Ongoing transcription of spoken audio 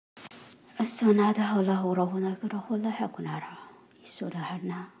Sonada hola hura huna kura hola hakunara.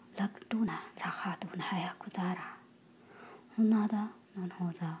 Isodahana lagduna rakhatuna hayakudara. Hunada non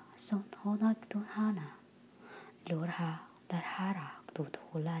hoda son hona gdunhana. Lurha darhara gdud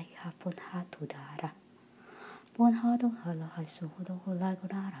hulai hapunha tudara. Punhado hala hasuhudo hulai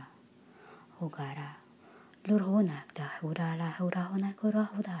gunara. Hugara. Lurhonak da hurala hurahona kura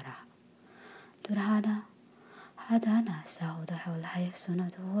hudara. Durhana hadana sahuda hulai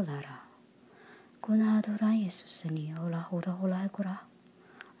sunadu hulara. Kunadura Yesus ni hula hura hula kura.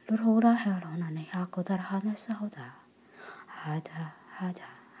 Lurhura helona ne hakodarhana sahuda. Hada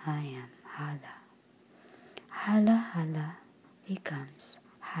I am hada. Hala becomes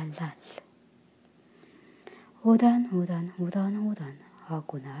halal. Hudan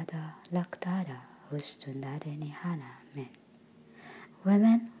hakunada laktada hustundade ni hana men.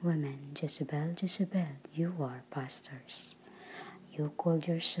 Women, Jezebel, you are pastors. You called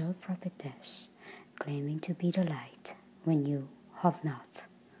yourself prophetess, claiming to be the light when you have not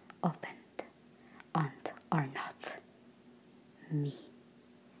opened and are not me.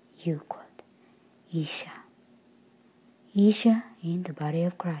 You called Isha. Isha in the body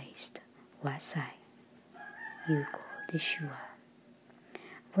of Christ was I. You called Yeshua.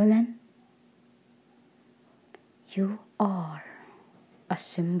 Women, you are a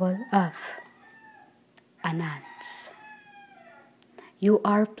symbol of anants. You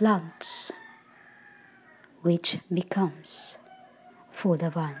are plants which becomes full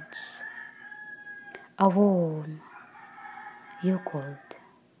of ants. A worm you called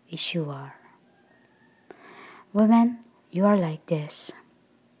Yeshua. Women, you are like this.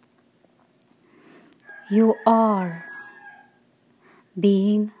 You are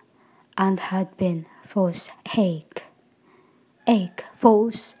being and had been force ache.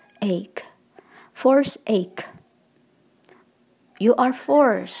 You are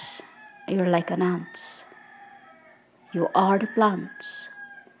force. You're like an ants. You are the plants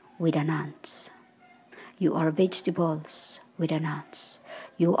with an ants. You are vegetables with an ants.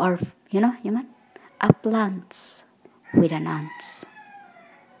 You are, a plants with an ants.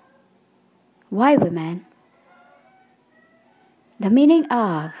 Why, women? The meaning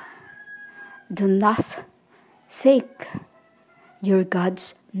of do not take your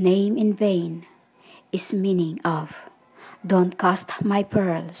God's name in vain is meaning of don't cast my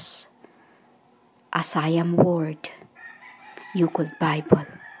pearls as I am word. You called Bible.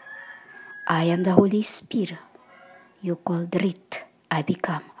 I am the Holy Spirit. You called Rit. I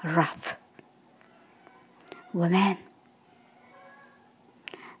become wrath. Women,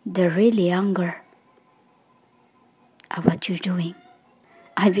 the really anger of what you're doing.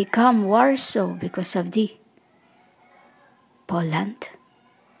 I become Warsaw because of thee. Poland.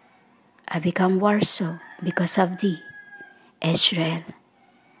 I become Warsaw because of thee. Israel.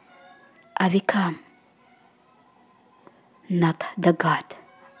 I become not the God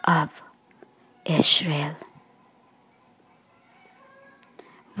of Israel.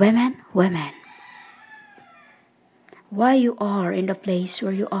 Women, why you are in the place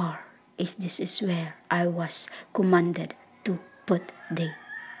where you are is this is where I was commanded to put thee.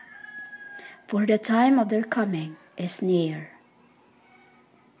 For the time of their coming is near.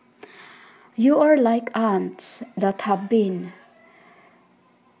 You are like ants that have been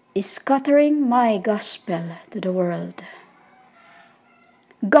scattering my gospel to the world.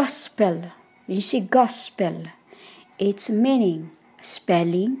 Gospel, you see gospel, its meaning,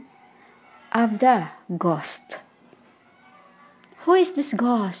 spelling of the ghost. Who is this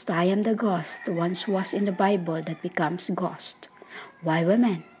ghost? I am the ghost once was in the Bible that becomes ghost. Why,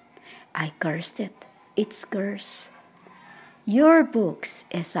 women? I cursed it. It's curse. Your books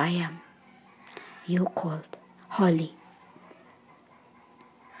as I am. You called holy.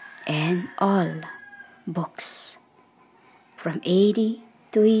 And all books from AD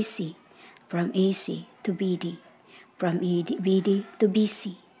to AC, from AC to BD, from BD to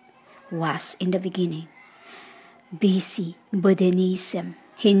BC was in the beginning. BC, Buddhism,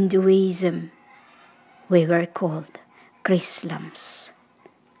 Hinduism, we were called Chrislams.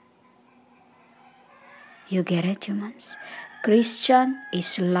 You get it, humans? Christian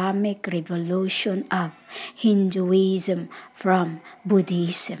Islamic revolution of Hinduism from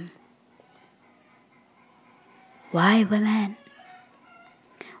Buddhism. Why, women?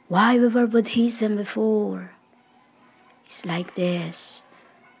 Why we were Buddhism before? It's like this.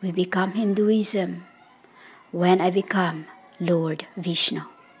 We become Hinduism when I become Lord Vishnu.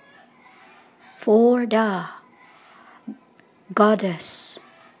 For the goddess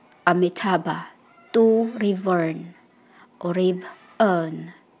Amitabha to revern or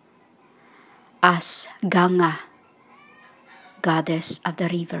earn as Ganga, goddess of the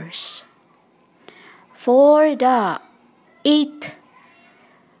rivers. for the 8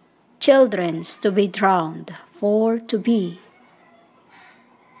 children to be drowned, 4 to be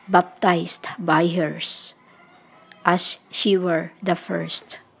baptized by hers, as she were the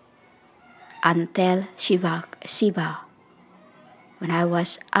first, until Shiva, when I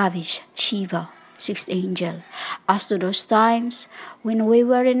was Avish Shiva, 6th angel. As to those times when we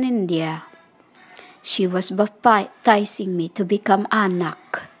were in India, she was baptizing me to become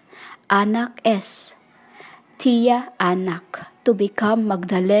Anak. Anak is Tia Anak, to become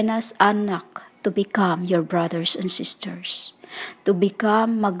Magdalena's Anak, to become your brothers and sisters, to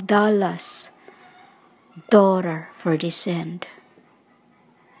become Magdala's daughter for descent.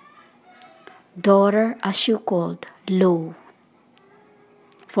 Daughter, as you called, low,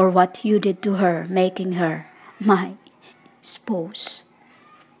 for what you did to her, making her my spouse.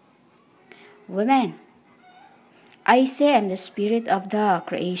 Women, I say I'm the spirit of the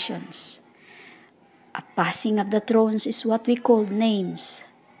creations. A passing of the thrones is what we call names,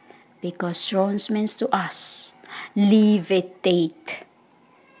 because thrones means to us levitate.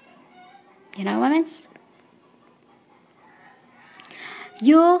 You know, women?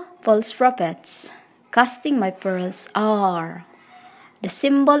 You false prophets, casting my pearls are the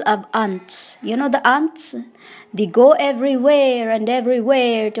symbol of ants. You know the ants? They go everywhere and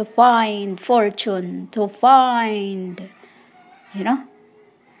everywhere to find fortune, to find,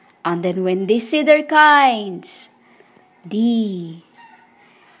 And then when they see their kinds, they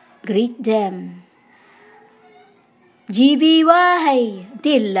greet them. GBY,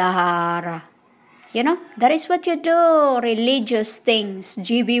 Dillahara. That is what you do, religious things,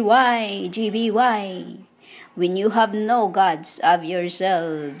 GBY. When you have no gods of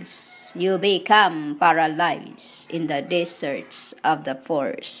yourselves, you become paralyzed in the deserts of the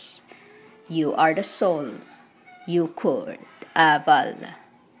force. You are the soul, you could, Aval.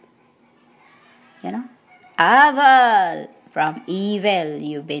 Aval, from evil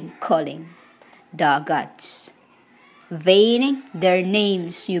you've been calling the gods. Veining their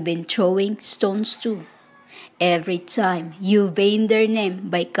names you've been throwing stones to. Every time you vein their name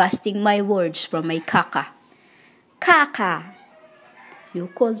by casting my words from my kaka. Kaka, you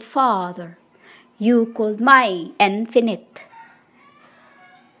called Father, you called my infinite.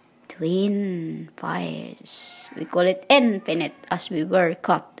 Twin fires, we call it infinite as we were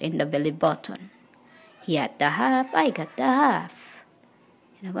caught in the belly button. He had the half, I got the half.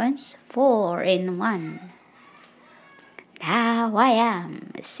 Once, 4 in 1. Now I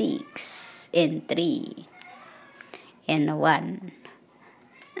am 6 in 3 in 1.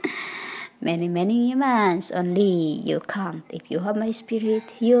 Many humans, only you can't. If you have my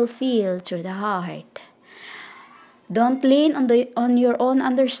spirit, you'll feel through the heart. Don't lean on your own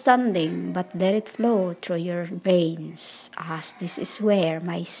understanding, but let it flow through your veins, as this is where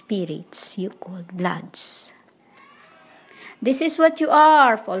my spirits you call bloods. This is what you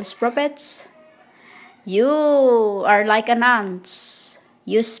are, false prophets. You are like an ants.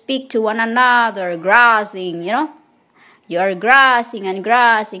 You speak to one another, grassing, You are grassing and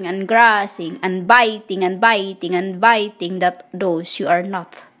grassing and grassing and biting and biting and biting that those you are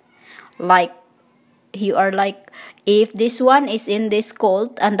not. You are like, if this one is in this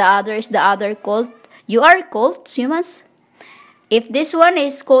cult and the other is the other cult, you are cults, humans. If this one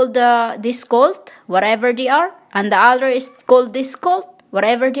is called this cult, whatever they are, and the other is called this cult,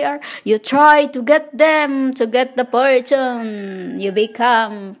 whatever they are, you try to get them to get the person. You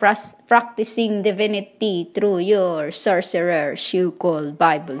become practicing divinity through your sorcerers you call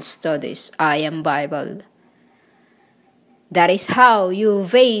Bible studies. I am Bible. That is how you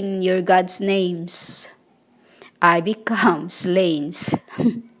vein your God's names. I become slains.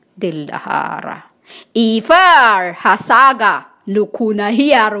 Dillahara. Ifar hasaga lukuna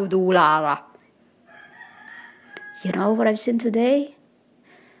hiarudulara. You know what I've seen today?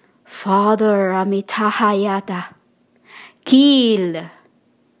 Father Amitahayata. Kill.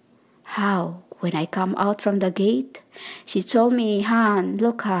 How? When I come out from the gate, she told me, Han,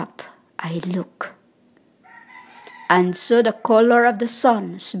 look up. I look. And so the color of the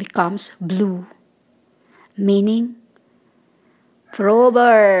sun becomes blue. Meaning,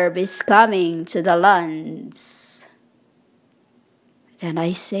 proverb is coming to the lands. Then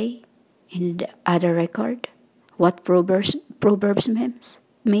I say, in the other record, what Proverbs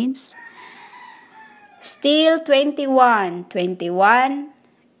means. Still 21. 21,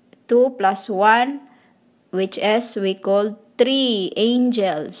 2 plus 1, which is we call 3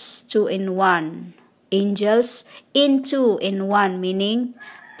 angels, 2 in 1. Angels in 2 in 1, meaning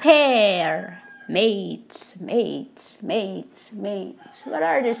pair. Mates. What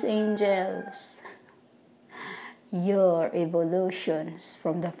are these angels? Your evolutions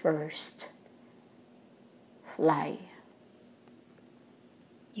from the first. fly.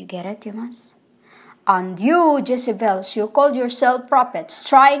 You get it, humans? And you, Jezebels, you called yourself prophets,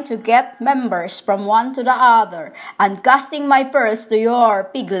 trying to get members from one to the other, and casting my pearls to your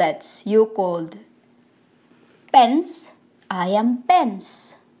piglets, you called pens. I am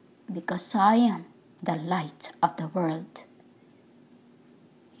pens, because I am the light of the world.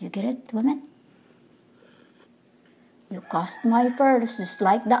 You get it, women? You cast my pearls just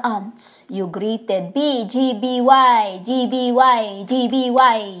like the ants. You greeted B-G-B-Y, G-B-Y,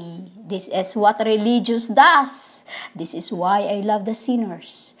 G-B-Y. This is what religious does. This is why I love the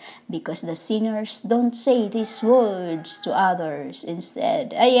sinners. Because the sinners don't say these words to others.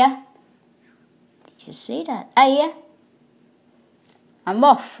 Instead, yeah. Did you say that? Yeah. I'm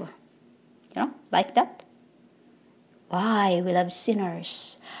off. Like that. Why we love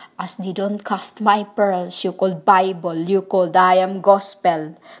sinners? As they don't cast my pearls, you called Bible, you called I am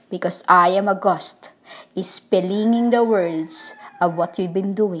gospel, because I am a ghost, is spelling the words of what you've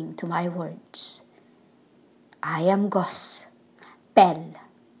been doing to my words. I am ghost, pel,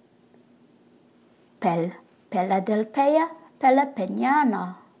 Philadelphia,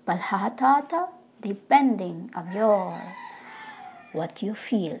 Pelapeniana, Palhatata, depending of what you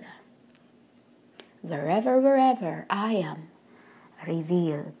feel. Wherever I am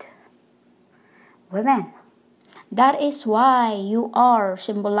revealed. Women, that is why you are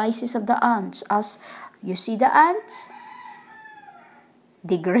symbolizes of the ants. As you see the ants,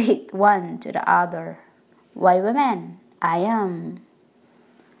 the great one to the other. Why, women? I am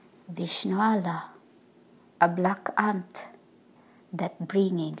Vishnuala, a black ant that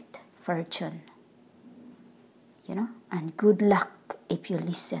bringeth fortune. And good luck if you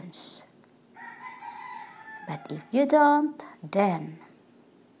listens. But if you don't, then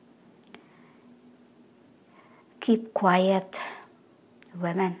keep quiet,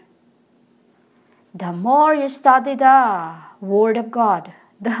 women. The more you study the Word of God,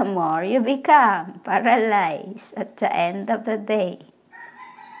 the more you become paralyzed at the end of the day.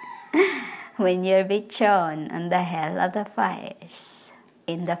 When you're be thrown on the hell of the fires,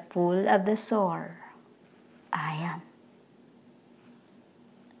 in the pool of the sword, I am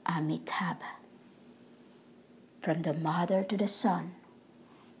Amitabh. From the mother to the son,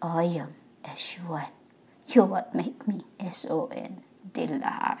 I am S-U-N. You what make me S-O-N.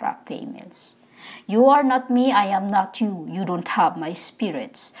 Dilara females. You are not me, I am not you. You don't have my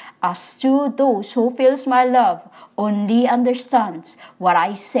spirits. As to those who feels my love, only understands what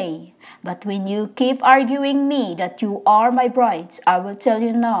I say. But when you keep arguing me that you are my brides, I will tell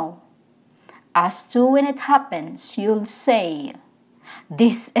you now. As to when it happens, you'll say,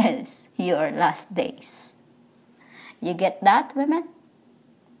 this is your last days. You get that, women?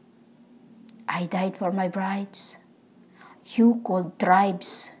 I died for my brides. You called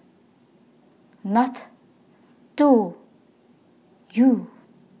tribes. Not to you.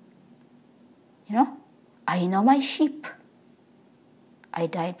 I know my sheep. I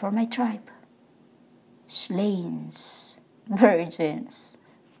died for my tribe. Slains, virgins,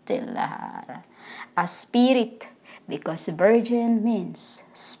 Tilahara. A spirit, because virgin means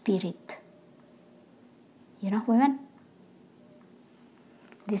spirit. Women?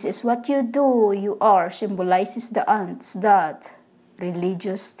 This is what you do. You are symbolizes the ants, that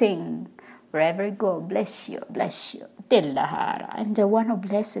religious thing. Wherever you go, bless you. Tilahara. I'm the one who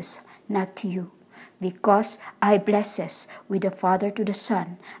blesses, not you. Because I blesses with the Father to the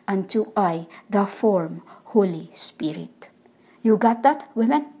Son, and to I, the form, Holy Spirit. You got that,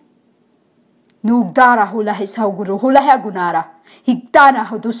 women? Nugdara hulahis hauguru hulahya gunara. Higdana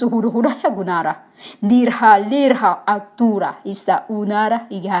hudusuhuru hulahya gunara. Lirha altura ista unara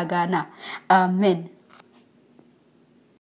igagana. Amen.